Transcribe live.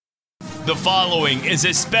The following is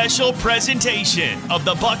a special presentation of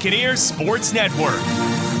the Buccaneers Sports Network.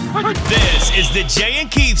 This is the Jay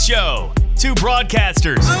and Keith Show. Two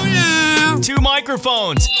broadcasters. Oh, yeah. Two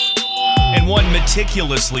microphones. And one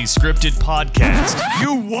meticulously scripted podcast.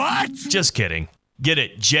 You what? Just kidding. Get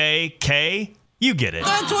it, J.K.? You get it.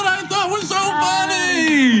 That's what I thought was so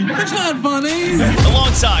funny. It's not funny.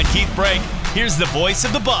 Alongside Keith Brake, here's the voice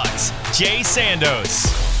of the Bucs, Jay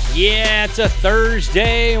Sandos. Yeah, it's a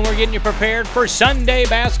Thursday, and we're getting you prepared for Sunday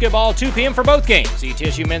basketball, 2 p.m. for both games.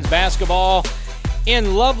 ETSU men's basketball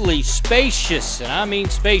in lovely, spacious, and I mean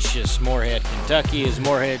spacious, Moorhead, Kentucky, as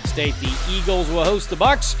Moorhead State. The Eagles will host the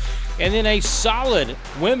Bucs, and then a solid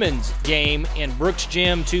women's game in Brooks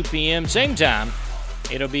Gym, 2 p.m. Same time,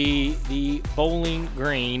 it'll be the Bowling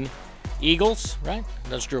Green Eagles, right?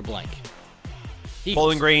 Let's draw a blank. Eagles.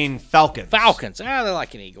 Bowling Green Falcons. They're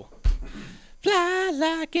like an eagle. Fly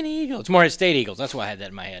like an eagle. It's Moorhead State Eagles. That's why I had that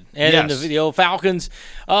in my head. And yes. the old Falcons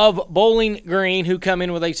of Bowling Green, who come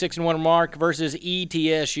in with a 6-1 mark versus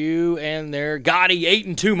ETSU and their gaudy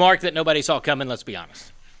 8-2 mark that nobody saw coming, let's be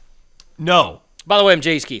honest. No. By the way, I'm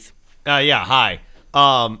Jay's Keith. Yeah, hi.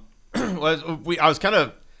 I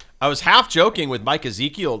was half joking with Mike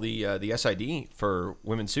Ezekiel, the SID for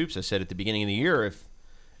Women's Soups. I said at the beginning of the year,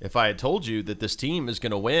 if I had told you that this team is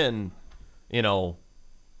going to win,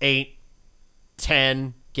 8,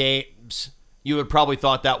 10 games, you would probably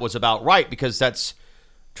thought that was about right, because that's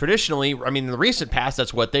traditionally, in the recent past,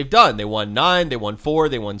 that's what they've done. They won 9, they won 4,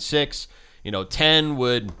 they won 6. 10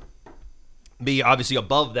 would be obviously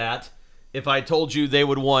above that. If I told you they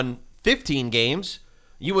would won 15 games,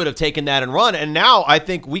 you would have taken that and run. And now I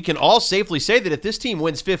think we can all safely say that if this team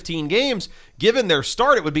wins 15 games, given their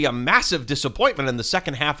start, it would be a massive disappointment in the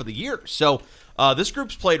second half of the year. So this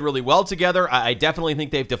group's played really well together. I definitely think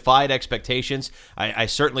they've defied expectations. I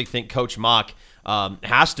certainly think Coach Mock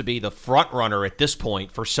has to be the front runner at this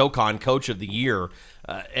point for SoCon Coach of the Year,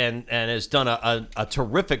 and has done a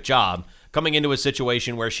terrific job coming into a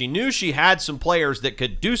situation where she knew she had some players that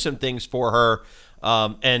could do some things for her,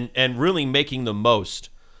 and really making the most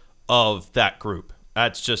of that group.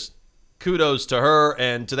 That's just kudos to her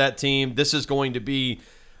and to that team. This is going to be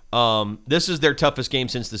this is their toughest game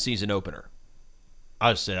since the season opener.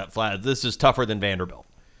 I'll say that flat. This is tougher than Vanderbilt.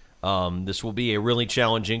 This will be a really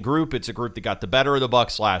challenging group. It's a group that got the better of the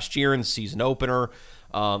Bucs last year in the season opener.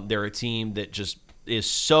 They're a team that just is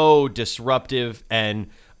so disruptive, and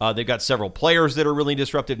they've got several players that are really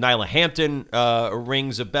disruptive. Nyla Hampton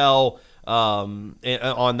rings a bell on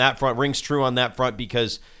that front, rings true on that front,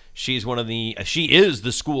 because she is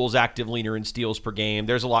the school's active leader in steals per game.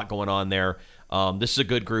 There's a lot going on there. This is a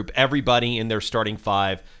good group. Everybody in their starting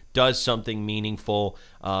five does something meaningful.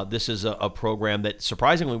 This is a program that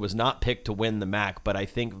surprisingly was not picked to win the MAC, but I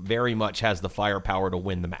think very much has the firepower to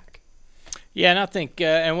win the MAC. Yeah, and I think,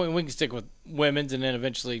 and we can stick with women's and then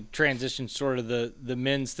eventually transition sort of the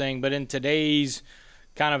men's thing. But in today's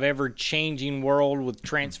kind of ever-changing world with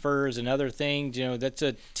transfers and other things, that's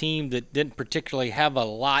a team that didn't particularly have a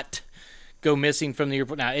lot go missing from the year.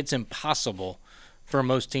 Now, it's impossible for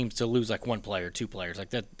most teams to lose like one player, 2 players like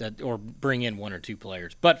that, or bring in 1 or 2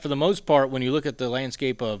 players. But for the most part, when you look at the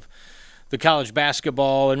landscape of the college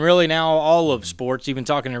basketball and really now all of sports, even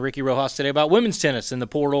talking to Ricky Rojas today about women's tennis and the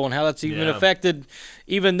portal and how that's even affected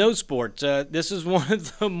even those sports. This is one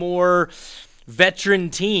of the more veteran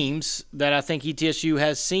teams that I think ETSU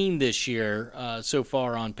has seen this year so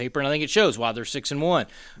far on paper, and I think it shows why they're 6-1,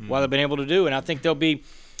 why they've been able to do. And I think there'll be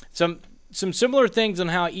some similar things on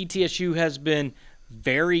how ETSU has been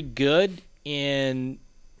very good in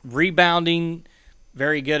rebounding,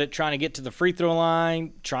 very good at trying to get to the free throw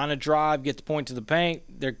line, trying to drive, get the point to the paint.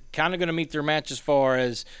 They're kind of going to meet their match as far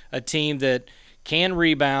as a team that can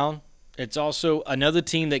rebound. It's also another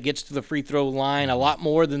team that gets to the free throw line a lot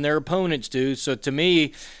more than their opponents do. So to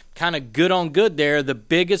me, kind of good on good there. The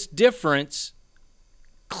biggest difference,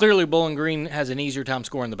 clearly Bowling Green has an easier time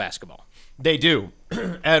scoring the basketball. They do.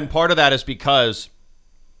 And part of that is because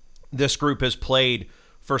this group has played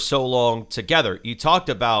for so long together. You talked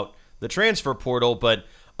about the transfer portal, but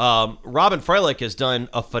Robin Freilich has done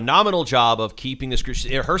a phenomenal job of keeping this group.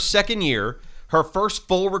 Her second year, her first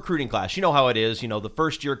full recruiting class. You know how it is. The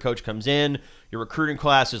first year coach comes in, your recruiting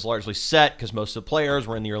class is largely set because most of the players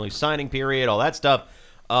were in the early signing period, all that stuff.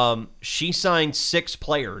 She signed 6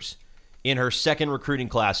 players in her second recruiting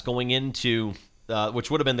class going into, which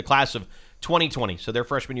would have been the class of 2020. So their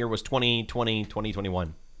freshman year was 2020,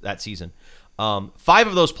 2021, that season. 5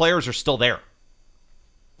 of those players are still there.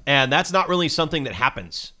 And that's not really something that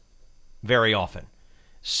happens very often.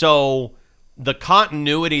 So the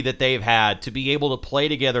continuity that they've had to be able to play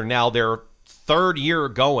together now, their third year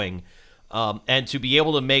going, and to be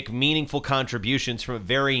able to make meaningful contributions from a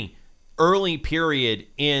very early period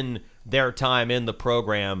in their time in the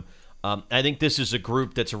program. I think this is a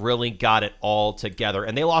group that's really got it all together.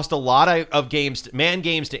 And they lost a lot of games, man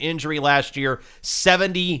games to injury last year.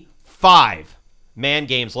 75 man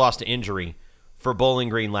games lost to injury for Bowling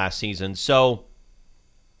Green last season. So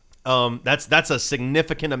that's a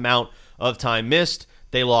significant amount of time missed.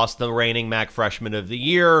 They lost the reigning MAC Freshman of the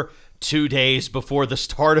Year 2 days before the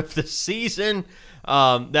start of the season.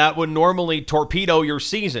 That would normally torpedo your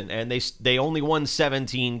season, and they only won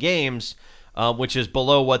 17 games, which is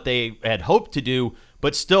below what they had hoped to do,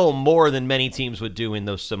 but still more than many teams would do in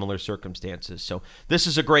those similar circumstances. So this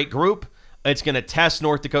is a great group. It's going to test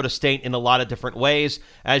North Dakota State in a lot of different ways.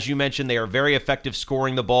 As you mentioned, they are very effective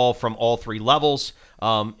scoring the ball from all three levels.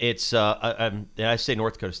 Did I say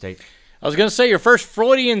North Dakota State? I was going to say your first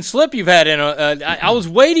Freudian slip you've had in. I was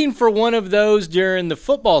waiting for one of those during the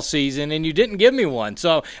football season, and you didn't give me one.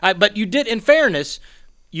 But you did. In fairness,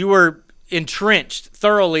 you were entrenched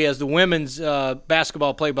thoroughly as the women's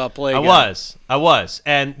basketball play-by-play guy. I was,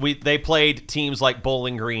 and they played teams like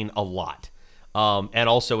Bowling Green a lot, and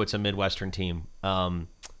also it's a Midwestern team. But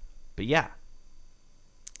yeah,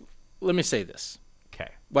 let me say this.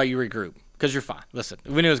 Okay, while you regroup. Because you're fine. Listen,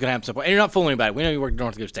 we knew it was going to happen some point. And you're not fooling anybody. We know you work at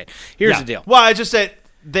North Dakota State. Here's the deal. Well, I just said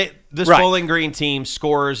this Bowling Green team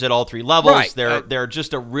scores at all three levels. Right. They're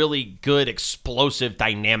just a really good, explosive,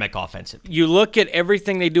 dynamic offensive. You look at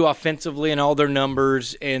everything they do offensively and all their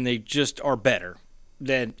numbers, and they just are better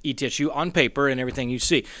than ETSU on paper and everything you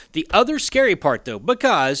see. The other scary part, though,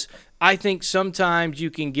 because I think sometimes you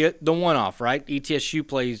can get the one-off, right? ETSU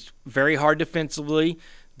plays very hard defensively.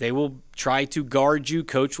 They will try to guard you.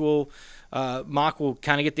 Coach Mock will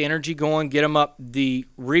kind of get the energy going, get them up. The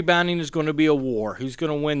rebounding is going to be a war. Who's going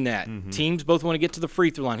to win that? Mm-hmm. Teams both want to get to the free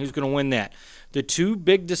throw line. Who's going to win that? The two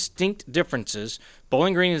big distinct differences,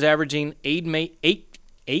 Bowling Green is averaging eight, I'm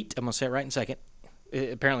going to say it right in a second.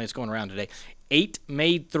 Apparently it's going around today. 8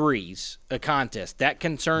 made threes a contest. That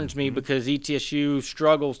concerns me because ETSU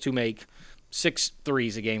struggles to make 6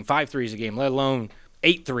 threes a game, 5 threes a game, let alone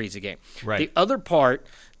 8 threes a game. Right. The other part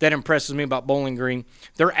that impresses me about Bowling Green,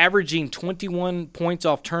 they're averaging 21 points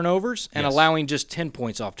off turnovers and allowing just 10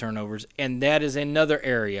 points off turnovers, and that is another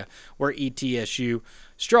area where ETSU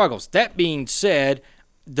struggles. That being said,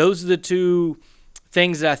 those are the two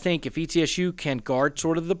things that I think if ETSU can guard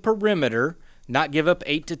sort of the perimeter, not give up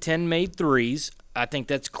 8 to 10 made threes, I think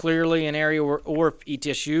that's clearly an area where, or if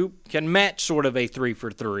ETSU can match sort of a 3 for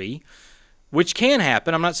 3, which can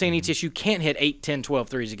happen. I'm not saying ETSU can't hit 8, 10, 12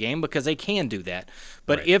 threes a game because they can do that.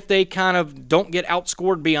 But if they kind of don't get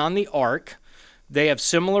outscored beyond the arc, they have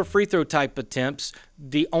similar free throw type attempts.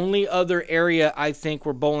 The only other area I think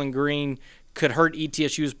where Bowling Green could hurt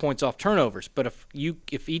ETSU's points off turnovers. But if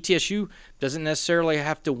ETSU doesn't necessarily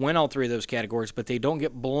have to win all three of those categories, but they don't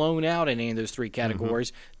get blown out in any of those three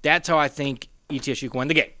categories, that's how I think ETSU can win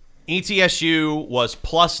the game. ETSU was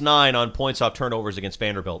 +9 on points off turnovers against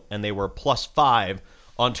Vanderbilt, and they were +5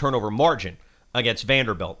 on turnover margin against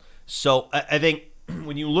Vanderbilt. So I think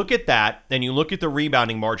when you look at that, and you look at the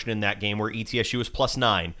rebounding margin in that game where ETSU was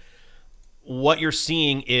 +9, what you're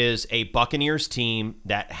seeing is a Buccaneers team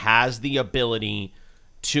that has the ability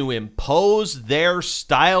to impose their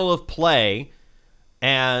style of play,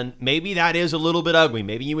 and maybe that is a little bit ugly.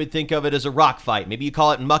 Maybe you would think of it as a rock fight. Maybe you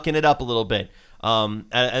call it mucking it up a little bit.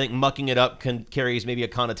 I think mucking it up carries maybe a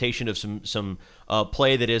connotation of some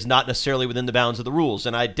play that is not necessarily within the bounds of the rules,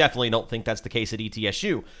 and I definitely don't think that's the case at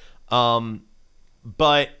ETSU.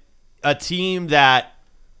 But a team that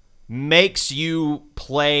makes you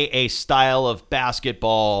play a style of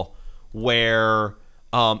basketball where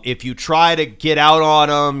if you try to get out on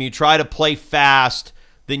them, you try to play fast,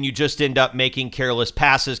 then you just end up making careless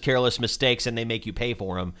passes, careless mistakes, and they make you pay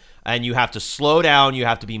for them. And you have to slow down. You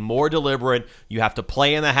have to be more deliberate. You have to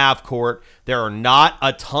play in the half court. There are not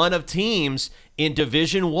a ton of teams in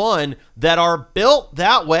Division I that are built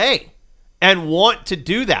that way and want to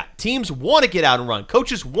do that. Teams want to get out and run.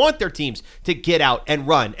 Coaches want their teams to get out and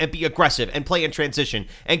run and be aggressive and play in transition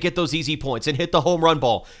and get those easy points and hit the home run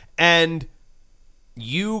ball. And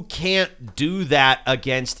you can't do that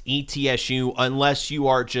against ETSU unless you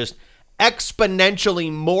are just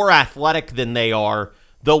exponentially more athletic than they are,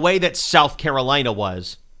 the way that South Carolina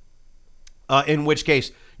was, in which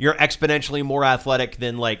case you're exponentially more athletic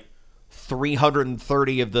than like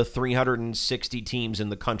 330 of the 360 teams in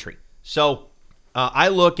the country. So I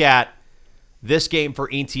look at this game for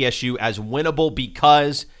ETSU as winnable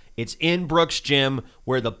because it's in Brooks Gym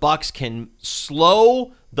where the Bucks can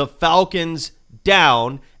slow the Falcons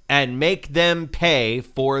down and make them pay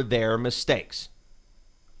for their mistakes.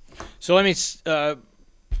 So So let me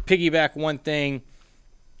piggyback one thing,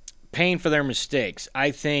 paying for their mistakes.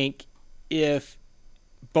 I think if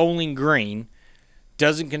Bowling Green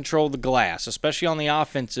doesn't control the glass, especially on the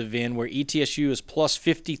offensive end where ETSU is plus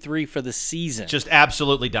 53 for the season. Just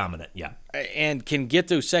absolutely dominant, yeah. And can get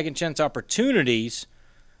those second chance opportunities,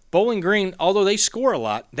 Bowling Green, although they score a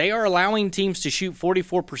lot, they are allowing teams to shoot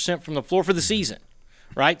 44% from the floor for the season,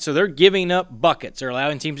 right? So they're giving up buckets. They're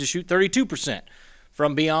allowing teams to shoot 32%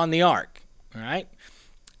 from beyond the arc, all right?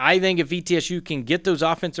 I think if ETSU can get those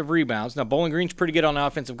offensive rebounds, now Bowling Green's pretty good on the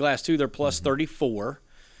offensive glass too. They're plus 34,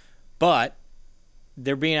 but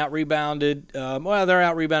they're being out-rebounded. They're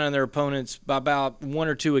out-rebounding their opponents by about 1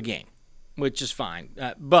 or 2 a game, which is fine.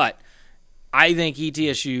 But I think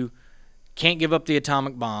ETSU can't give up the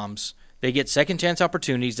atomic bombs. They get second-chance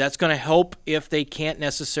opportunities. That's going to help if they can't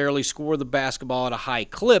necessarily score the basketball at a high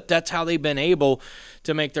clip. That's how they've been able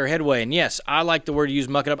to make their headway. And, yes, I like the word you use,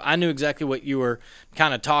 muck it up. I knew exactly what you were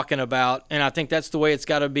kind of talking about, and I think that's the way it's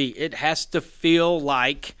got to be. It has to feel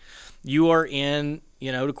like you are in,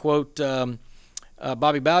 to quote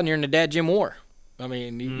Bobby Bowden, you're in the Dad Jim War. I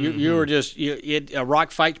mean, you were just a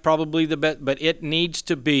rock fight's probably the best, but it needs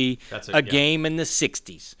to be game in the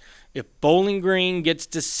 60s. If Bowling Green gets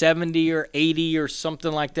to 70 or 80 or something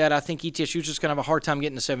like that, I think ETSU is just going to have a hard time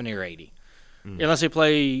getting to 70 or 80. Unless they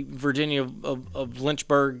play Virginia of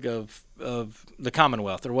Lynchburg of the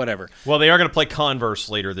Commonwealth or whatever. Well, they are going to play Converse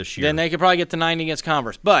later this year. Then they could probably get to 90 against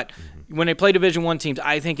Converse. But when they play Division I teams,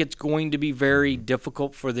 I think it's going to be very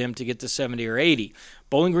difficult for them to get to 70 or 80.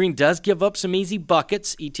 Bowling Green does give up some easy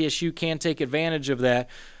buckets. ETSU can take advantage of that.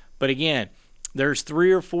 But again, there's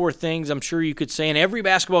 3 or 4 things I'm sure you could say in every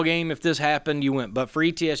basketball game. If this happened, you win. But for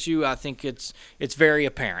ETSU, I think it's very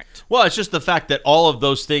apparent. Well, it's just the fact that all of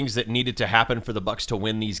those things that needed to happen for the Bucks to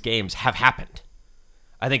win these games have happened.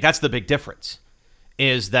 I think that's the big difference,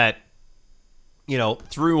 is that,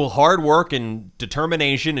 through hard work and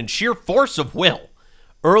determination and sheer force of will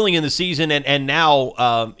early in the season and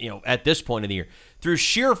now, at this point of the year, through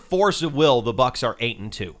sheer force of will, the Bucks are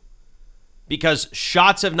 8-2. Because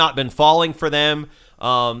shots have not been falling for them.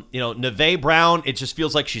 Neve Brown, it just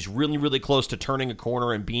feels like she's really, really close to turning a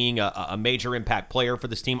corner and being a major impact player for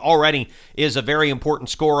this team. Already is a very important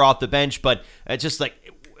scorer off the bench, but it's just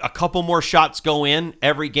like a couple more shots go in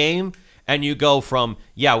every game, and you go from,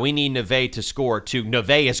 we need Neve to score, to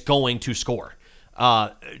Neve is going to score.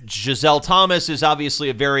 Giselle Thomas is obviously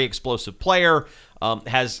a very explosive player,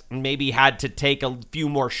 has maybe had to take a few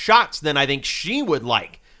more shots than I think she would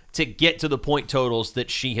like to get to the point totals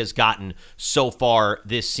that she has gotten so far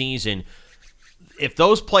this season. If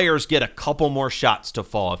those players get a couple more shots to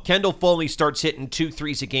fall, if Kendall Foley starts hitting 2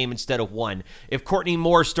 threes a game instead of 1, if Courtney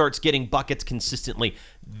Moore starts getting buckets consistently,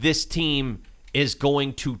 this team is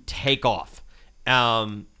going to take off.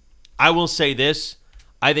 I will say this.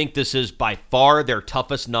 I think this is by far their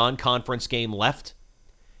toughest non-conference game left.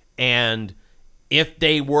 And if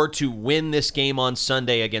they were to win this game on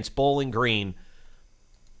Sunday against Bowling Green,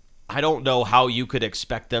 I don't know how you could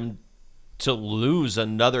expect them to lose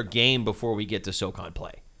another game before we get to SoCon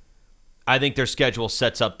play. I think their schedule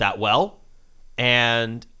sets up that well,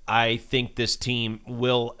 and I think this team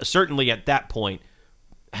will certainly at that point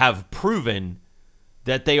have proven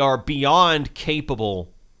that they are beyond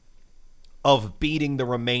capable of beating the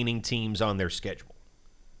remaining teams on their schedule,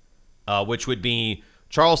 which would be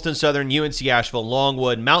Charleston Southern, UNC Asheville,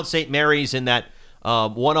 Longwood, Mount St. Mary's in that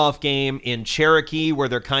one-off game in Cherokee, where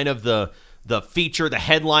they're kind of the feature, the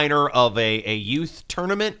headliner of a youth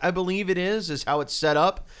tournament, I believe it is how it's set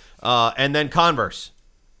up, and then Converse.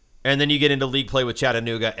 And then you get into league play with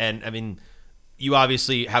Chattanooga, and, I mean, you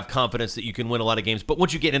obviously have confidence that you can win a lot of games, but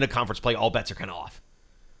once you get into conference play, all bets are kind of off.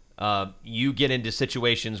 You get into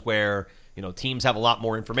situations where, teams have a lot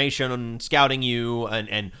more information on scouting you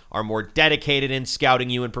and are more dedicated in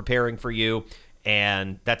scouting you and preparing for you,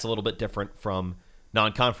 and that's a little bit different from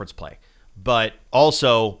non-conference play. But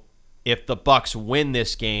also, if the Bucks win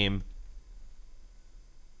this game,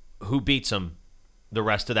 who beats them the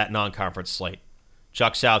rest of that non-conference slate?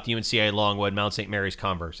 Chuck South, UNCA, Longwood, Mount St. Mary's,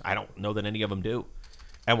 Converse. I don't know that any of them do.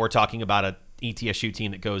 And we're talking about an ETSU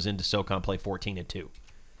team that goes into SoCon play 14-2,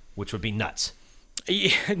 which would be nuts.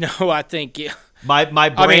 Yeah, no, I think my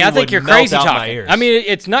brain I think would you're melt crazy out talking. my ears. I mean,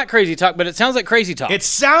 it's not crazy talk, but it sounds like crazy talk. It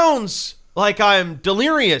sounds like I'm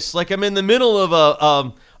delirious, like I'm in the middle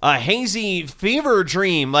of a hazy fever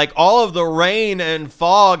dream, like all of the rain and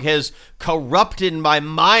fog has corrupted my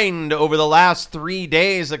mind over the last 3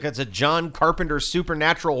 days, like it's a John Carpenter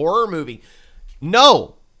supernatural horror movie.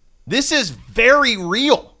 No, this is very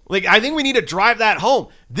real. Like, I think we need to drive that home.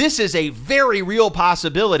 This is a very real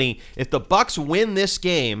possibility. If the Bucks win this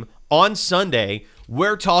game on Sunday,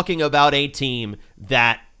 we're talking about a team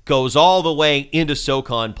that goes all the way into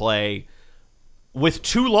SoCon play with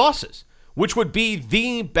 2 losses, which would be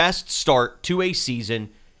the best start to a season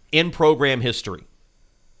in program history.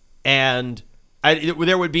 And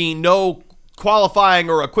there would be no qualifying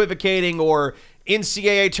or equivocating or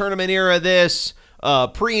NCAA tournament era this,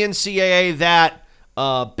 pre-NCAA that,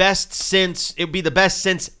 best since, it would be the best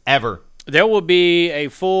since ever. There will be a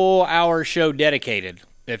full hour show dedicated.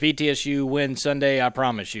 If ETSU wins Sunday, I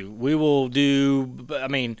promise you. We will do,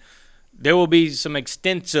 there will be some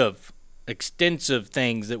extensive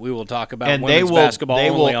things that we will talk about And women's basketball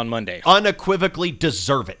only on Monday. Unequivocally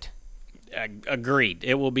deserve it. Agreed.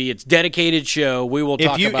 It's dedicated show. We will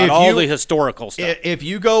talk about all the historical stuff. If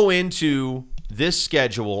you go into this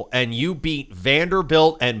schedule and you beat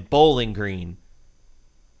Vanderbilt and Bowling Green,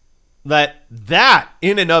 that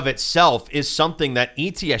in and of itself is something that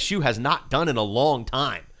ETSU has not done in a long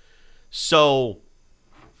time. So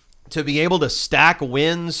to be able to stack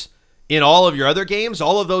wins in all of your other games,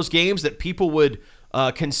 all of those games that people would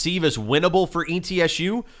conceive as winnable for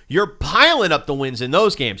ETSU, you're piling up the wins in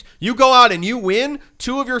those games. You go out and you win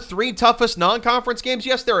 2 of your 3 toughest non-conference games.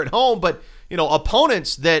 Yes, they're at home, but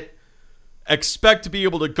opponents that expect to be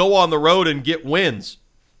able to go on the road and get wins.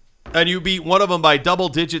 And you beat one of them by double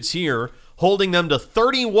digits here, holding them to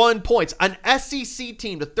 31 points, an SEC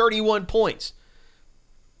team to 31 points.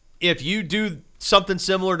 If you do something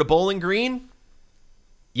similar to Bowling Green,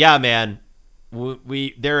 yeah, man,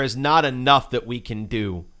 there is not enough that we can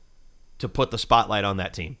do to put the spotlight on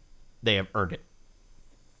that team. They have earned it.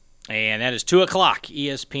 And that is 2 o'clock,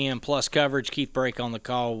 ESPN Plus coverage. Keith Brake on the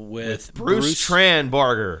call with Bruce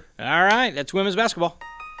Tranbarger. All right, that's women's basketball.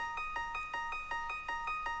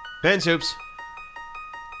 Men's hoops.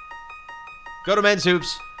 Go to men's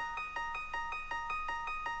hoops.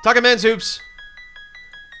 Talking men's hoops.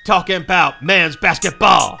 Talking about men's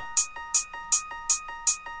basketball.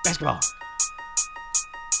 Basketball.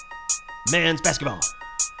 Men's basketball.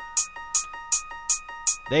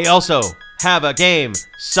 They also have a game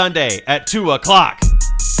Sunday at 2 o'clock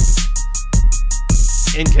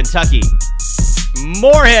in Kentucky.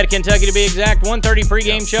 Moorhead, Kentucky to be exact. 1:30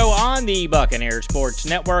 pregame show on the Buccaneer Sports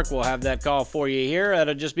Network. We'll have that call for you here.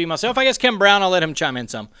 That'll just be myself. I guess Kevin Brown, I'll let him chime in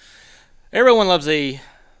some. Everyone loves the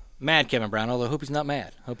mad Kevin Brown, although I hope he's not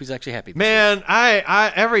mad. I hope he's actually happy. Man,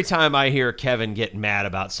 I every time I hear Kevin get mad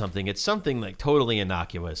about something, it's something like totally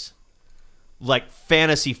innocuous. Like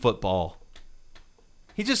fantasy football.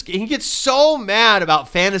 He gets so mad about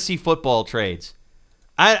fantasy football trades.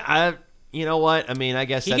 You know what? I mean, I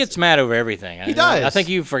guess he gets mad over everything. He does. I think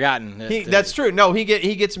you've forgotten. That's true. No, he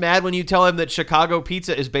gets mad when you tell him that Chicago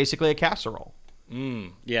pizza is basically a casserole.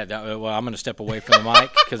 Yeah. Well, I'm going to step away from the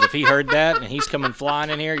mic because if he heard that and he's coming flying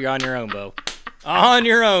in here, you're on your own, Bo. On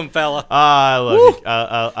your own, fella. I love you.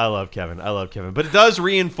 I love Kevin. I love Kevin. But it does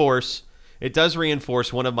reinforce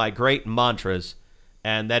one of my great mantras,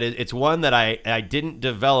 and that is it's one that I didn't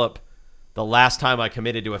develop the last time I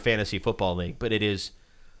committed to a fantasy football league, but it is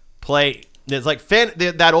play. It's like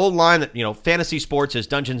that old line that, fantasy sports is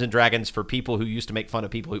Dungeons and Dragons for people who used to make fun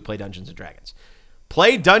of people who play Dungeons and Dragons.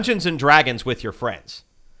 Play Dungeons and Dragons with your friends.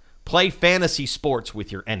 Play fantasy sports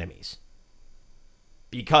with your enemies.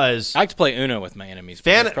 Because I like to play Uno with my enemies.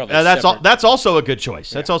 That's also a good choice.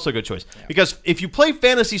 That's also a good choice. Yeah. Because if you play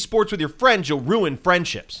fantasy sports with your friends, you'll ruin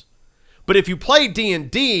friendships. But if you play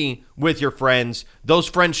D&D with your friends, those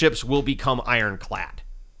friendships will become ironclad.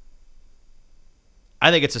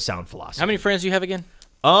 I think it's a sound philosophy. How many friends do you have again?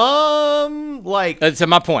 That's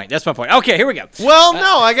my point. That's my point. Okay, here we go. Well,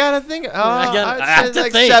 no, I gotta think. I have to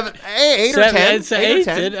think. 8 or 10. 8 or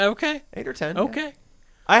 10. Okay. 8 or 10. Okay. Yeah.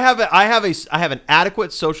 I have an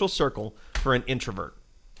adequate social circle for an introvert.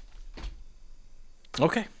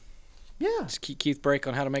 Okay. Yeah. Just Keith Brake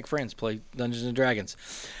on how to make friends. Play Dungeons and Dragons.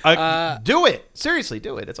 Do it. Seriously,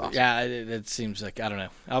 do it. It's awesome. Yeah, it seems like I don't know.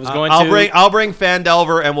 I'll bring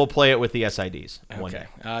Fandelver and we'll play it with the SIDs. Okay.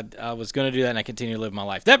 I was going to do that and I continue to live my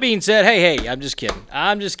life. That being said, hey, I'm just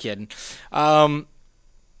kidding. The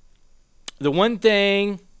one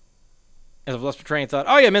thing, as I've lost my train of thought.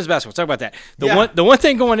 Oh yeah, men's basketball. Let's talk about that. The one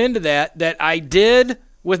thing going into that I did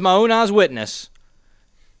with my own eyes witness.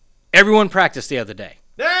 Everyone practiced the other day.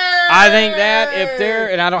 I think that if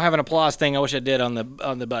they're, and I don't have an applause thing, I wish I did on the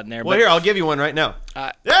button there. Well, here, I'll give you one right now.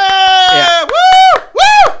 Yeah. Woo!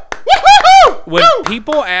 Woo! Woo! When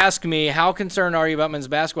people ask me, how concerned are you about men's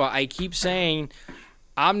basketball, I keep saying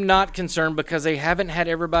I'm not concerned because they haven't had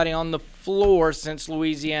everybody on the floor since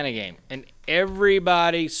Louisiana game. And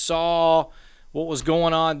everybody saw what was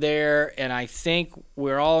going on there, and I think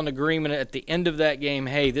we're all in agreement at the end of that game,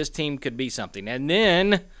 hey, this team could be something. And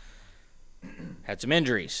then had some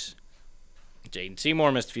injuries. Jaden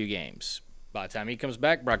Seymour missed a few games. By the time he comes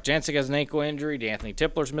back, Brock Jancic has an ankle injury. D'Anthony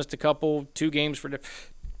Tipler's missed a couple, 2 games for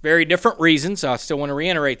very different reasons. I still want to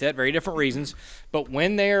reiterate that, very different reasons. But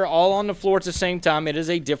when they're all on the floor at the same time, it is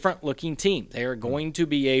a different-looking team. They are going to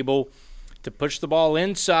be able to push the ball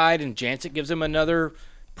inside, and Jancic gives them another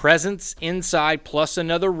presence inside plus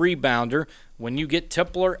another rebounder. When you get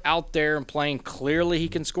Tipler out there and playing clearly, he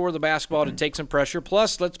can score the basketball to take some pressure.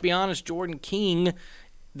 Plus, let's be honest, Jordan King,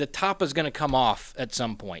 the top is going to come off at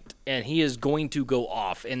some point, and he is going to go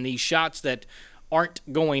off. And these shots that aren't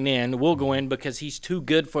going in will go in because he's too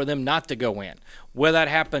good for them not to go in. Will that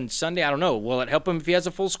happen Sunday? I don't know. Will it help him if he has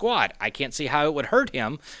a full squad? I can't see how it would hurt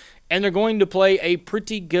him. And they're going to play a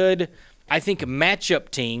pretty good, I think, matchup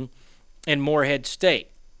team in Morehead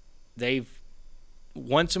State. They've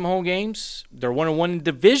won some home games. They're 1-1 in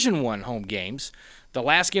Division I home games. The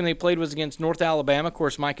last game they played was against North Alabama. Of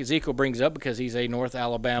course, Mike Ezekiel brings up because he's a North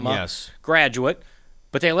Alabama graduate.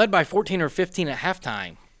 But they led by 14 or 15 at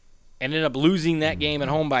halftime and ended up losing that game at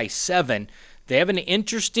home by 7. They have an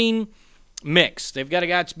interesting mix. They've got a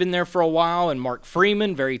guy that's been there for a while, and Mark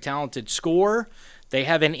Freeman, very talented scorer. They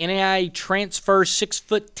have an NAIA transfer,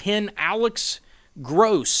 6'10", Alex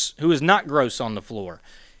Gross, who is not gross on the floor.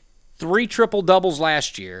 3 triple-doubles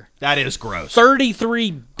last year. That is gross. 33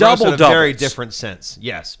 double-doubles. double-doubles. In a very different sense,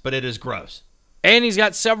 yes, but it is gross. And he's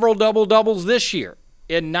got several double-doubles this year.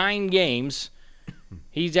 In 9 games,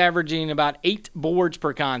 he's averaging about 8 boards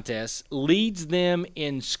per contest, leads them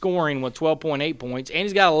in scoring with 12.8 points, and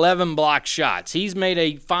he's got 11 block shots. He's made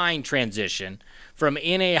a fine transition from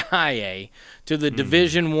NAIA to the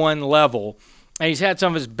Division I level. And he's had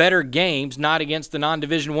some of his better games, not against the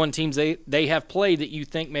non-Division I teams they have played that you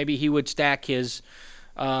think maybe he would stack his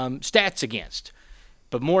stats against.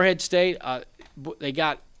 But Morehead State, they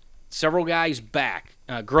got several guys back.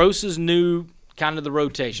 Gross is new, kind of the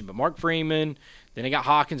rotation. But Mark Freeman, then they got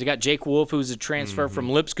Hawkins. They got Jake Wolf, who's a transfer from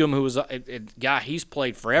Lipscomb, who was a guy he's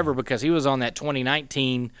played forever because he was on that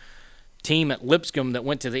 2019 team at Lipscomb that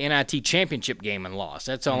went to the NIT championship game and lost.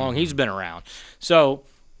 That's how long he's been around. So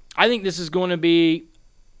I think this is going to be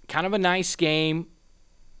kind of a nice game.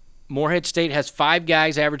 Morehead State has 5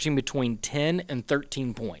 guys averaging between 10 and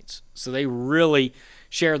 13 points. So they really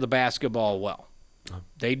share the basketball well.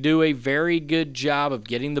 They do a very good job of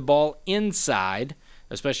getting the ball inside,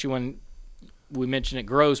 especially when we mention it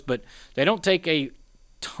gross, but they don't take a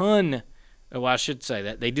ton. Well, I should say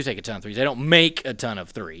that. They do take a ton of threes. They don't make a ton of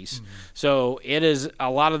threes. So it is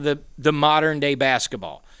a lot of the modern-day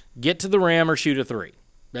basketball. Get to the rim or shoot a 3.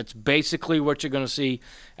 That's basically what you're going to see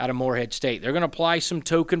out of Morehead State. They're going to apply some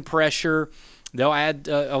token pressure. They'll add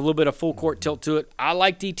a little bit of full court tilt to it. I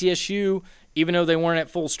liked ETSU, even though they weren't at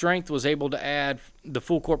full strength, was able to add the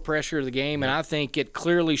full court pressure of the game, and I think it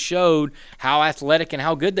clearly showed how athletic and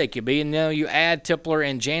how good they could be. And now you add Tipler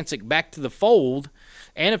and Jancic back to the fold,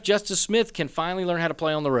 and if Justice Smith can finally learn how to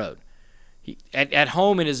play on the road. At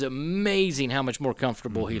home, it is amazing how much more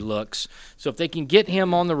comfortable he looks. So if they can get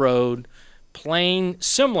him on the road – playing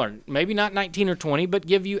similar, maybe not 19 or 20, but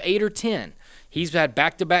give you 8 or 10. He's had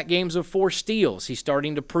back-to-back games of 4 steals. He's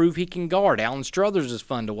starting to prove he can guard. Alan Struthers is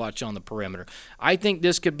fun to watch on the perimeter. I think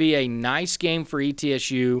this could be a nice game for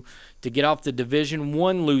ETSU to get off the Division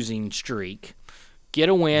I losing streak, get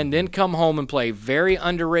a win, then come home and play a very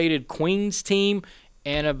underrated Queens team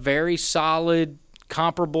and a very solid,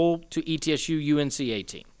 comparable to ETSU UNCA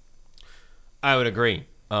team. I would agree.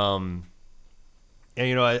 And,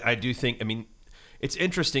 you know, I do think, I mean, it's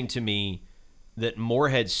interesting to me that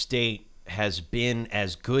Morehead State has been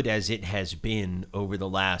as good as it has been over the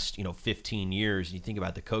last, 15 years. You think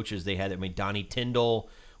about the coaches they had. I mean, Donnie Tyndall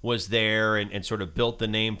was there and sort of built the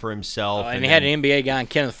name for himself. And he had an NBA guy,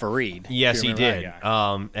 Kenneth Fareed. Yes, he did.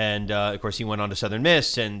 Of course, he went on to Southern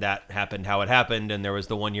Miss, and that happened how it happened. And there was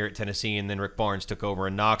the 1 year at Tennessee, and then Rick Barnes took over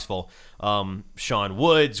in Knoxville. Sean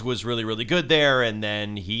Woods was really, really good there, and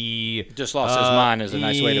then he just lost his mind is a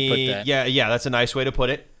nice way to put that. Yeah, that's a nice way to put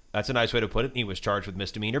it. He was charged with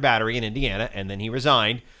misdemeanor battery in Indiana, and then he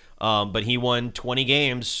resigned. But he won 20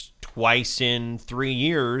 games twice in 3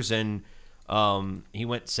 years, and he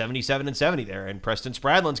went 77-70 there, and Preston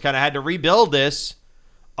Spradlin's kind of had to rebuild this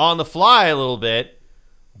on the fly a little bit,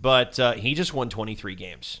 but he just won 23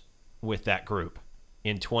 games with that group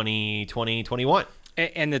in 2020-21.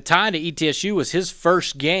 And the tie to ETSU was his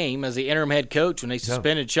first game as the interim head coach when they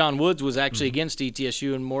suspended Sean Woods was actually against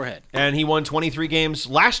ETSU and Morehead. And he won 23 games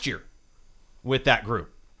last year with that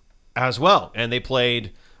group as well, and they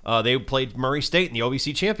played Murray State in the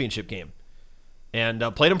OVC championship game and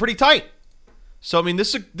played them pretty tight. So, I mean,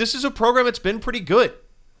 this is a program that's been pretty good.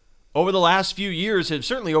 over the last few years, and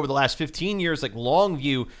certainly over the last 15 years, like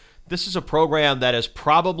Longview, this is a program that has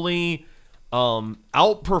probably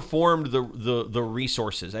outperformed the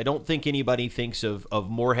resources. I don't think anybody thinks of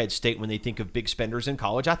Morehead State when they think of big spenders in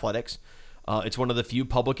college athletics. It's one of the few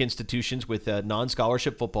public institutions with a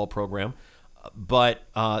non-scholarship football program, but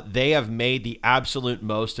they have made the absolute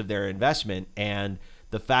most of their investment, and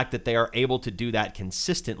the fact that they are able to do that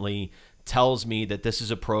consistently tells me that this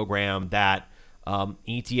is a program that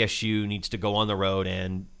ETSU needs to go on the road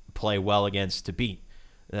and play well against to beat.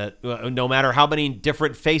 No matter how many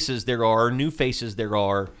different faces there are, new faces there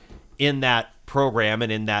are in that program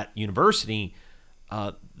and in that university,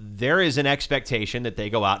 there is an expectation that they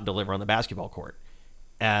go out and deliver on the basketball court.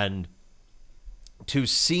 And to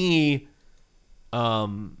see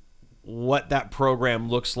what that program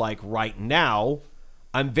looks like right now,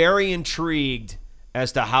 I'm very intrigued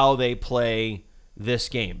as to how they play this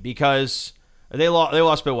game, because they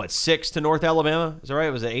lost by, 6 to North Alabama? Is that right?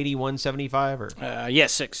 Was it 81-75? Or?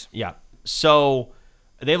 Yes, 6. Yeah. So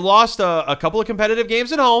they've lost a couple of competitive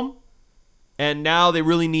games at home, and now they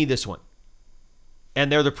really need this one. And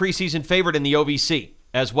they're the preseason favorite in the OVC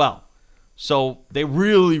as well. So they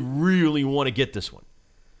really, really want to get this one.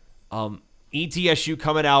 ETSU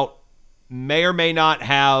coming out may or may not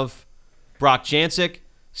have Brock Jancic.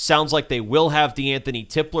 Sounds like they will have DeAnthony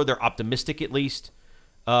Tipler. They're optimistic, at least,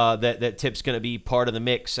 that Tip's going to be part of the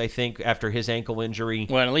mix, I think, after his ankle injury.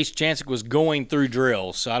 Well, at least Jancic was going through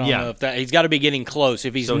drills, so I don't know if that – he's got to be getting close.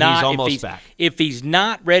 If he's back. If he's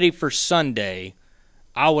not ready for Sunday,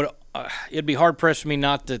 I would it'd be hard-pressed for me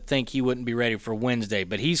not to think he wouldn't be ready for Wednesday.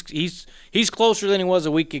 But he's closer than he was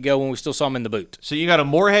a week ago when we still saw him in the boot. So you got a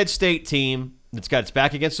Morehead State team that's got its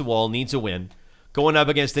back against the wall, needs a win, going up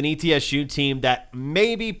against an ETSU team that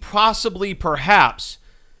maybe, possibly, perhaps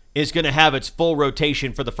is going to have its full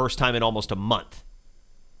rotation for the first time in almost a month.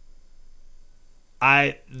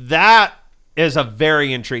 That is a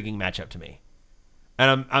very intriguing matchup to me.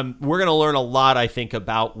 And we're going to learn a lot, I think,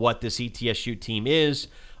 about what this ETSU team is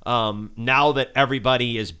now that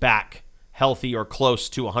everybody is back healthy or close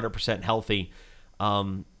to 100% healthy.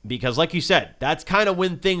 Because like you said, that's kind of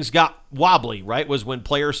when things got wobbly, right? Was when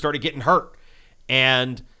players started getting hurt.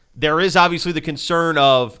 And there is obviously the concern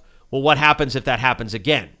of, well, what happens if that happens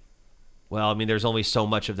again? Well, I mean, there's only so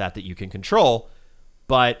much of that you can control.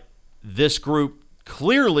 But this group,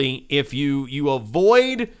 clearly, if you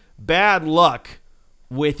avoid bad luck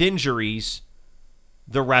with injuries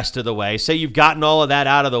the rest of the way, say you've gotten all of that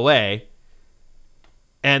out of the way,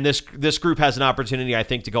 and this group has an opportunity, I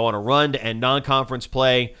think, to go on a run and non-conference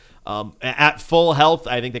play at full health.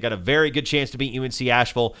 I think they got a very good chance to beat UNC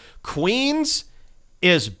Asheville. Queens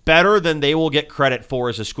is better than they will get credit for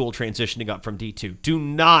as a school transitioning up from D2. Do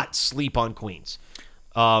not sleep on Queens,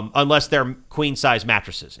 unless they're queen-size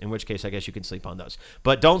mattresses, in which case I guess you can sleep on those.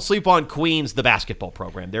 But don't sleep on Queens, the basketball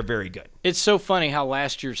program. They're very good. It's so funny how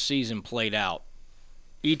last year's season played out.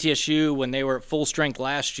 ETSU, when they were at full strength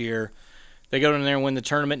last year, they go in there and win the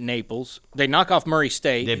tournament in Naples. They knock off Murray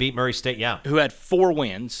State. They beat Murray State, yeah. Who had 4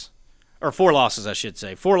 losses, I should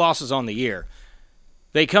say. 4 losses on the year.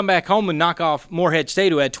 They come back home and knock off Morehead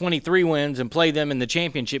State, who had 23 wins, and play them in the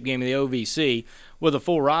championship game of the OVC with a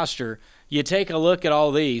full roster. You take a look at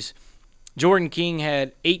all these. Jordan King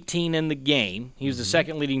had 18 in the game. He was the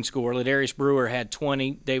second leading scorer. Ladarius Brewer had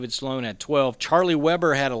 20. David Sloan had 12. Charlie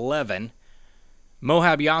Weber had 11.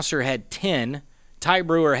 Mohab Yasser had 10. Ty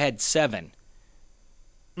Brewer had 7.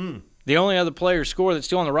 The only other player scorer that's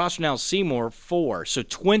still on the roster now is Seymour, 4. So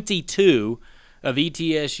 22 of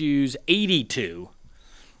ETSU's 82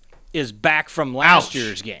 is back from last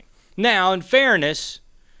year's game. Now, in fairness,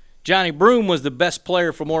 Johnny Broom was the best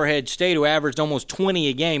player for Morehead State, who averaged almost 20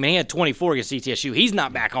 a game, and he had 24 against ETSU. He's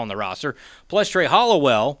not back on the roster. Plus, Trey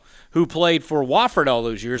Hollowell, who played for Wofford all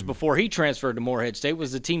those years before he transferred to Morehead State,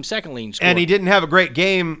 was the team's second leading scorer. And he didn't have a great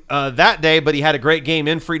game that day, but he had a great game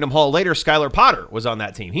in Freedom Hall later. Skylar Potter was on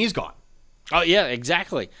that team. He's gone. Oh, yeah,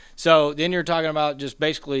 exactly. So then you're talking about just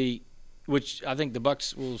basically, which I think the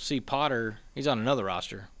Bucks will see Potter. He's on another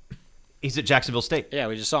roster. He's at Jacksonville State. Yeah,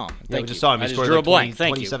 we just saw him. We just saw him. He I scored drew like a blank.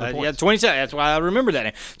 27 points. Yeah, 27. That's why I remember that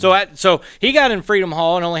name. So he got in Freedom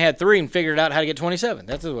Hall and only had 3 and figured out how to get 27.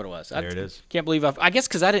 That's what it was. There it is. Can't believe I guess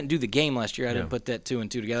because I didn't do the game last year. I didn't put that 2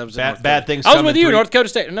 and 2 together. Bad things. I was with you, North Dakota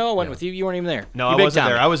State. No, I wasn't with you. You weren't even there. No, I wasn't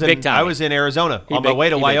there. I was in Arizona on my way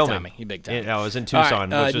to Wyoming. He big time. I was in Tucson.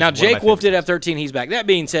 Now Jake Wolf did have 13. He's back. That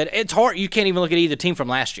being said, it's hard. You can't even look at either team from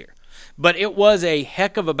last year. But it was a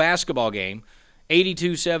heck of a basketball game.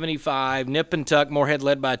 82-75, nip and tuck, Morehead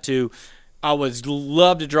led by 2. I would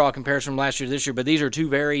love to draw a comparison from last year to this year, but these are 2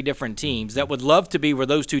 very different teams that would love to be where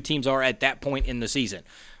those 2 teams are at that point in the season.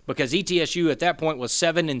 because ETSU at that point was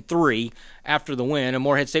 7-3 after the win, and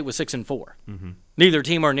Morehead State was 6-4. Mm-hmm. Neither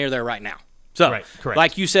team are near there right now. So, Right, correct.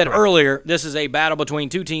 like you said earlier, this is a battle between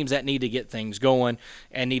two teams that need to get things going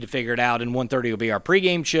and need to figure it out. And 1:30 will be our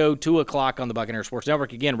pregame show, 2 o'clock on the Buccaneer Sports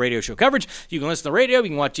Network. Again, radio show coverage. You can listen to the radio. You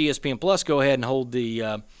can watch ESPN Plus. Go ahead and hold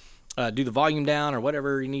the do the volume down or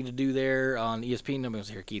whatever you need to do there on ESPN. Nobody's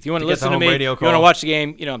here, Keith. You want to listen to me? You want to watch the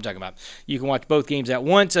game? You know what I'm talking about. You can watch both games at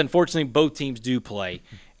once. Unfortunately, both teams do play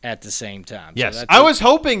at the same time. Yes, so I was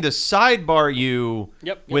hoping to sidebar you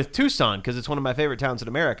Yep. with Tucson because it's one of my favorite towns in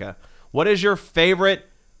America. What is your favorite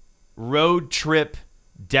road trip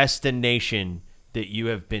destination that you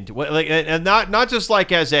have been to? What, like, and not just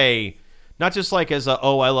like as a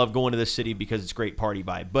oh, I love going to this city because it's great party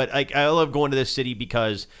vibe, but like I love going to this city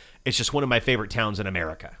because it's just one of my favorite towns in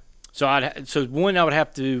America. So one I would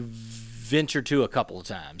have to venture to a couple of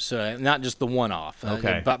times, so not just the one-off.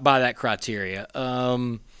 Okay. By that criteria,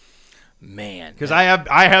 man, Because I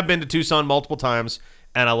have been to Tucson multiple times.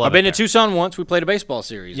 And I love I've been it to Tucson once. We played a baseball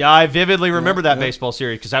series. Yeah, I vividly remember that baseball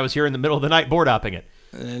series because I was here in the middle of the night board hopping it.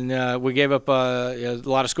 And we gave up a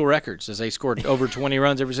lot of school records as they scored over 20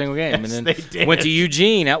 runs every single game. Yes, and they then did. went to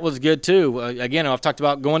Eugene. That was good, too. Again, I've talked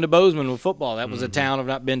about going to Bozeman with football. That was a town I've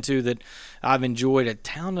not been to that I've enjoyed. A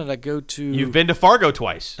town that I go to. You've been to Fargo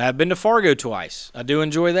twice. I've been to Fargo twice. I do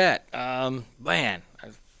enjoy that. Man.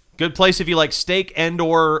 Good place if you like steak and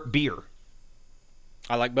or beer.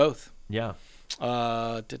 I like both. Yeah.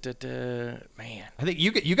 Man. I think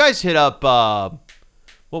you guys hit up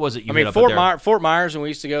what was it? You hit up Fort Myers, when we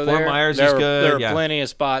used to go there. Fort Myers is good. There are yeah. plenty of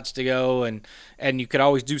spots to go, and you could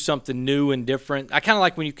always do something new and different. I kind of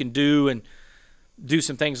like when you can do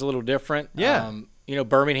some things a little different. Yeah.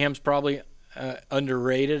 Birmingham's probably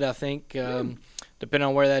underrated, I think, depending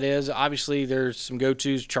on where that is. Obviously, there's some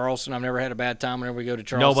go-tos. Charleston, I've never had a bad time whenever we go to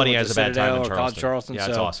Charleston. Nobody has a bad time in College Charleston. Yeah,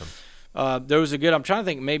 it's awesome. Those are good. I'm trying to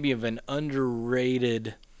think maybe of an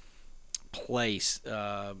underrated place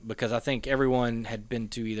because I think everyone had been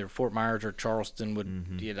to either Fort Myers or Charleston.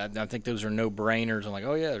 I think those are no-brainers. I'm like,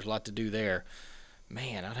 oh, yeah, there's a lot to do there.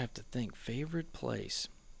 Man, I'd have to think. Favorite place?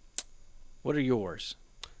 What are yours?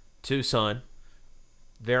 Tucson.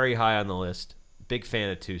 Very high on the list. Big fan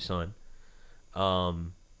of Tucson.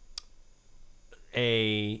 Omaha.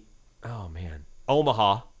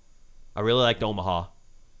 I really liked Omaha.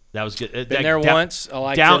 That was good. Been there once. I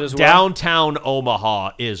liked it as well. Downtown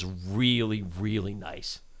Omaha is really, really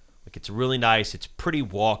nice. Like it's really nice. It's pretty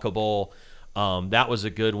walkable. That was a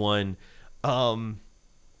good one. I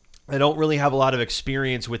don't really have a lot of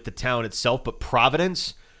experience with the town itself, but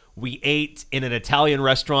Providence, we ate in an Italian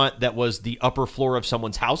restaurant that was the upper floor of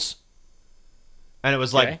someone's house. And it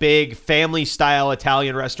was like big family-style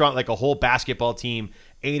Italian restaurant, like a whole basketball team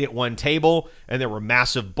ate at one table, and there were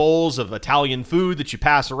massive bowls of Italian food that you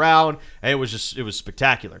pass around, and it was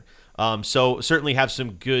spectacular. So certainly have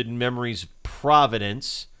some good memories of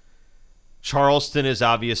Providence. Charleston is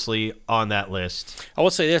obviously on that list. I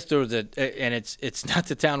will say this, and it's not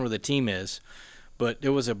the town where the team is, but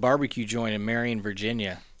there was a barbecue joint in Marion,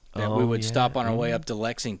 Virginia, that we would stop on our way up to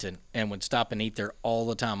Lexington and would stop and eat there all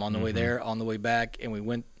the time on the way there, on the way back, and we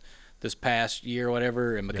went this past year or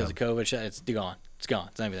whatever, and because of COVID, it's gone. It's gone.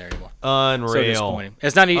 It's not even there anymore. Unreal. So disappointing.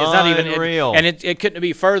 It's not even Unreal. It couldn't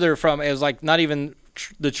be further from. It was like not even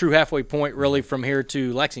the true halfway point really from here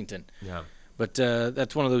to Lexington. Yeah. But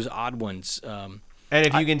that's one of those odd ones. And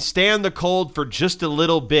if you can stand the cold for just a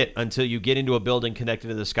little bit until you get into a building connected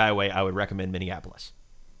to the Skyway, I would recommend Minneapolis.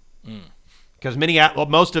 Because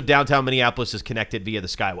most of downtown Minneapolis is connected via the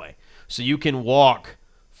Skyway. So you can walk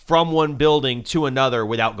from one building to another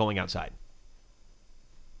without going outside.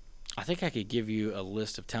 I think I could give you a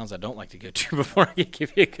list of towns I don't like to go to before I could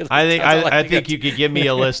give you a good list. I think you could give me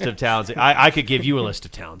a list of towns. I could give you a list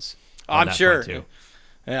of towns. I'm sure. Too.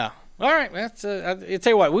 Yeah. All right. That's. I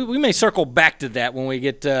tell you what. We may circle back to that when we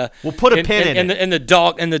get. We'll put a pin in it. In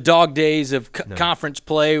the dog days of conference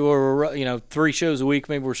play, where we're 3 shows a week.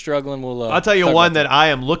 Maybe we're struggling. I'll tell you one that I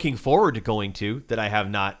am looking forward to going to that I have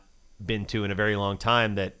not been to in a very long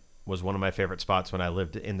time. That was one of my favorite spots when I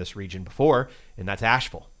lived in this region before, and that's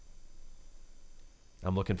Asheville.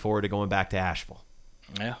 I'm looking forward to going back to Asheville.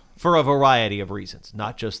 Yeah. For a variety of reasons,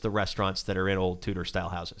 not just the restaurants that are in old Tudor-style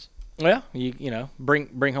houses. Well, you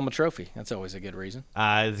bring home a trophy. That's always a good reason.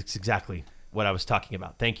 That's exactly what I was talking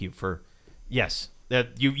about. Thank you for, yes,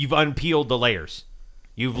 that you've unpeeled the layers.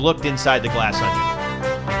 You've looked inside the glass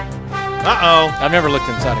onion. Uh-oh. I've never looked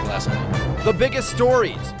inside a glass onion. The biggest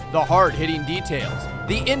stories, the hard-hitting details,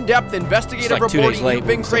 the in-depth investigative It's like 2 days reporting late, you've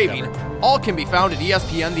been but we still craving, all can be found at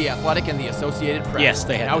ESPN, The Athletic, and The Associated Press. Yes,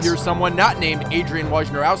 they had Now this. here's someone not named Adrian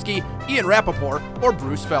Wojnarowski, Ian Rappaport, or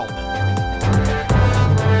Bruce Feldman.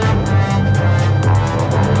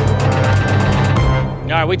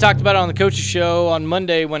 All right, we talked about it on the coach's show on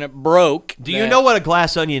Monday when it broke. Do you know what a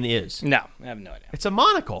glass onion is? No, I have no idea. It's a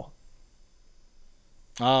monocle.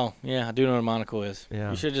 Oh, yeah, I do know what a monocle is. Yeah.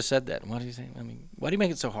 You should have just said that. Why do you say? I mean, why do you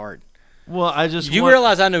make it so hard? Well, I just You want,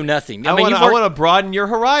 realize I know nothing. I mean, want you've worked- to broaden your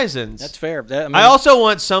horizons. That's fair. I also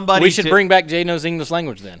want somebody we should to, bring back Jay Knows English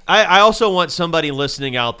Language then. I also want somebody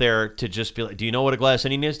listening out there to just be like, do you know what a glass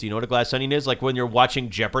onion is? Do you know what a glass onion is? Like when you're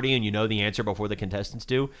watching Jeopardy and you know the answer before the contestants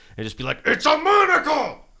do, and just be like, it's a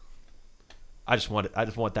monocle. I just want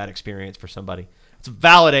that experience for somebody. It's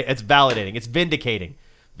validating. It's vindicating.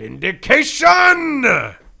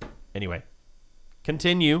 Vindication. Anyway,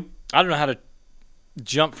 continue. I don't know how to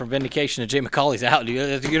jump from vindication to Jay McCauley's out.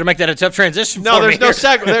 You're going to make that a tough transition No, for there's me. no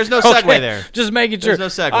segue. There's no segue Okay, there. Just making sure.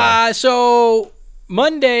 There's no segue. So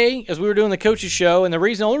Monday, as we were doing the coaches show, and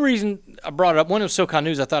the only reason I brought it up, one was SoCon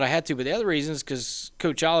News, I thought I had to, but the other reason is because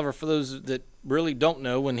Coach Oliver, for those that really don't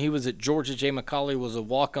know, when he was at Georgia, Jay McCauley was a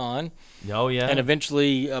walk-on. Oh, yeah. And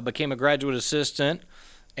eventually became a graduate assistant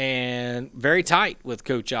and very tight with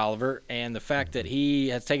Coach Oliver. And the fact that he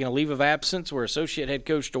has taken a leave of absence, where associate head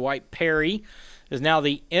coach Dwight Perry is now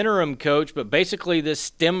the interim coach. But basically this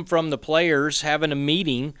stemmed from the players having a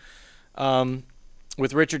meeting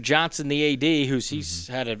with Richard Johnson, the AD, he's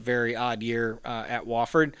had a very odd year at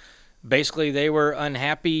Wofford. Basically, they were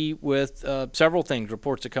unhappy with several things,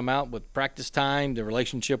 reports that come out with practice time, the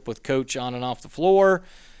relationship with Coach on and off the floor.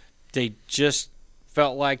 They just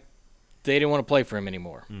felt like they didn't want to play for him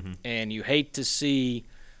anymore. Mm-hmm. And you hate to see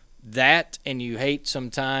that, and you hate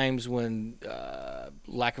sometimes when,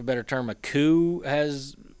 lack of a better term, a coup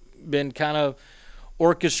has been kind of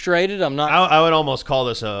orchestrated. I would almost call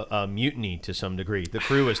this a mutiny to some degree. The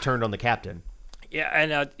crew has turned on the captain. Yeah,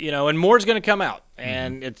 and and more's going to come out,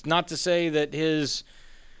 and it's not to say that his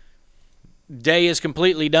day is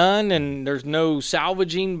completely done and there's no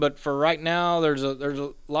salvaging, but for right now, there's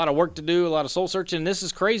a lot of work to do, a lot of soul searching. And this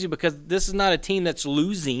is crazy because this is not a team that's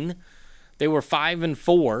losing. They were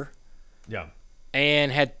 5-4, yeah,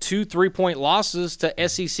 and had 2 3-point losses to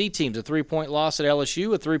SEC teams: a 3-point loss at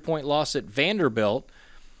LSU, a 3-point loss at Vanderbilt.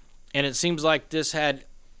 And it seems like this had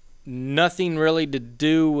nothing really to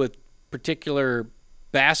do with particular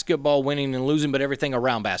basketball winning and losing, but everything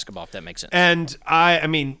around basketball, if that makes sense. And I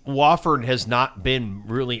mean, Wofford has not been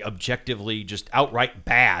really objectively just outright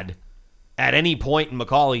bad at any point in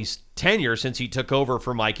McCauley's tenure since he took over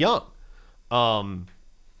for Mike Young.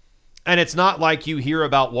 And it's not like you hear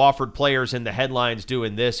about Wofford players in the headlines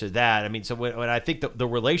doing this or that. I mean, so when I think the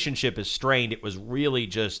relationship is strained, it was really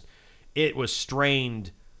just, it was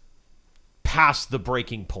strained past the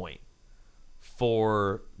breaking point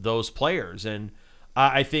for those players. And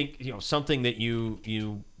I think, something that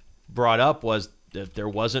you brought up was that there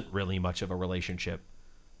wasn't really much of a relationship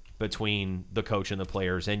between the coach and the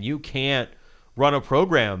players, and you can't run a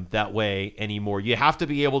program that way anymore. You have to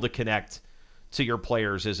be able to connect to your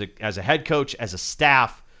players as a head coach, as a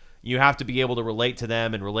staff. You have to be able to relate to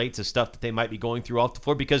them and relate to stuff that they might be going through off the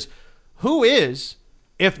floor, because who is,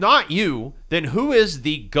 if not you, then who is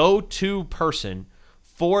the go-to person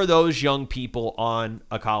for those young people on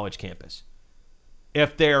a college campus?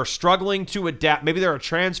 If they're struggling to adapt, maybe they're a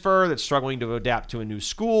transfer that's struggling to adapt to a new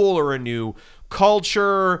school or a new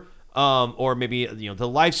culture, or maybe the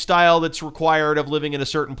lifestyle that's required of living in a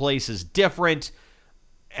certain place is different,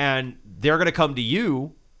 and they're going to come to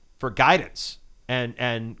you for guidance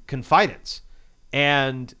and confidence.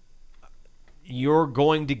 And you're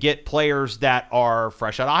going to get players that are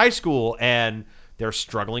fresh out of high school and they're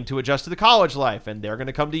struggling to adjust to the college life, and they're going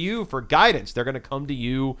to come to you for guidance. They're going to come to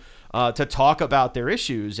you to talk about their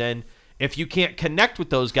issues. And if you can't connect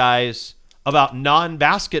with those guys about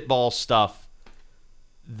non-basketball stuff,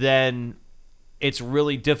 then it's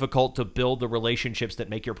really difficult to build the relationships that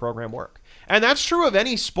make your program work. And that's true of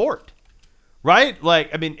any sport, right?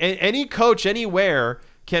 Like, I mean, any coach anywhere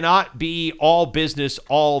cannot be all business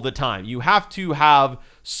all the time. You have to have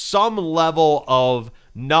some level of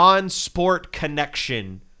non-sport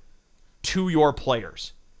connection to your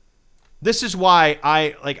players. This is why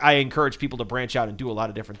I encourage people to branch out and do a lot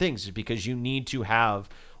of different things, is because you need to have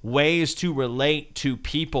ways to relate to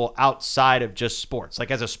people outside of just sports.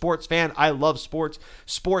 Like, as a sports fan, I love sports.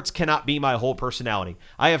 Sports cannot be my whole personality.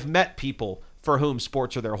 I have met people for whom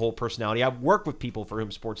sports are their whole personality. I've worked with people for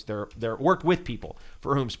whom sports worked with people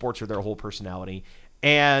for whom sports are their whole personality.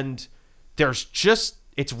 And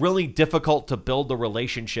it's really difficult to build the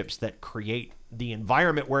relationships that create the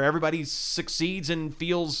environment where everybody succeeds and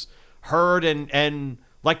feels heard and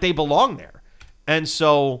like they belong there. And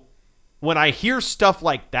so when I hear stuff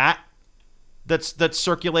like that's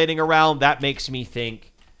circulating around, that makes me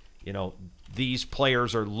think, these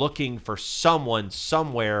players are looking for someone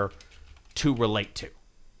somewhere to relate to.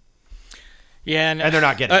 Yeah, and they're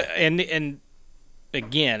not getting it. And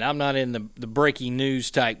again, I'm not in the breaking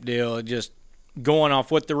news type deal, just going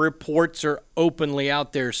off what the reports are openly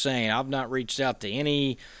out there saying. I've not reached out to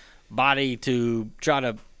anybody to try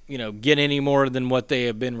to, get any more than what they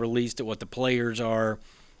have been released at what the players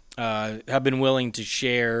have been willing to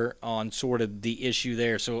share on sort of the issue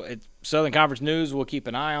there. So at Southern Conference News, we'll keep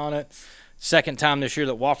an eye on it. Second time this year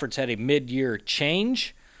that Wofford's had a mid-year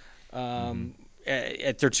change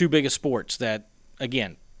at their two biggest sports that,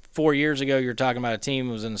 again, 4 years ago you're talking about a team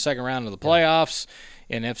that was in the second round of the playoffs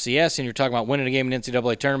in FCS, and you're talking about winning a game in the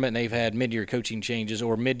NCAA tournament, and they've had mid-year coaching changes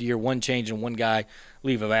or mid-year one change and one guy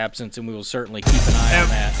leave of absence, and we will certainly keep an eye on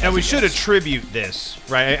that. And we should attribute this,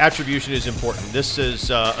 right? Attribution is important. This is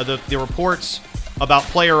the reports about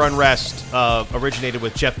player unrest originated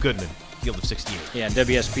with Jeff Goodman, Field of 68. Yeah, and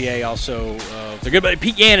WSPA also, they're good, but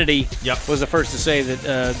Pete Ganity was the first to say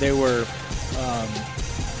that they were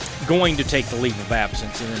going to take the leave of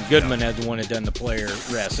absence, and then Goodman had the one that done the player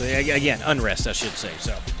rest. So, again, unrest, I should say.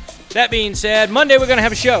 So, that being said, Monday we're going to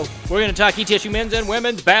have a show. We're going to talk ETSU men's and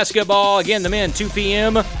women's basketball. Again, the men 2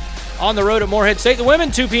 p.m. on the road at Morehead State. The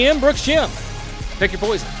women 2 p.m. Brooks Gym. Pick your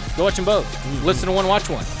poison. Go watch them both. Mm-hmm. Listen to one, watch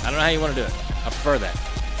one. I don't know how you want to do it. I prefer that.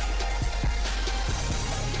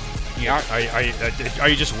 Are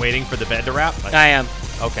you just waiting for the bed to wrap? I am.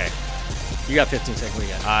 Okay. You got 15 seconds. What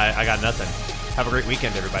you got? I got nothing. Have a great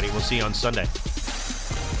weekend, everybody. We'll see you on Sunday.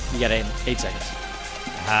 You got 8 seconds.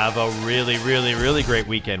 Have a really, really, really great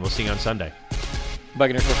weekend. We'll see you on Sunday.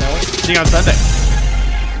 Buccaneers Sports Network. See you on Sunday.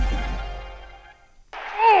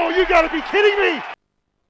 Oh, you got to be kidding me.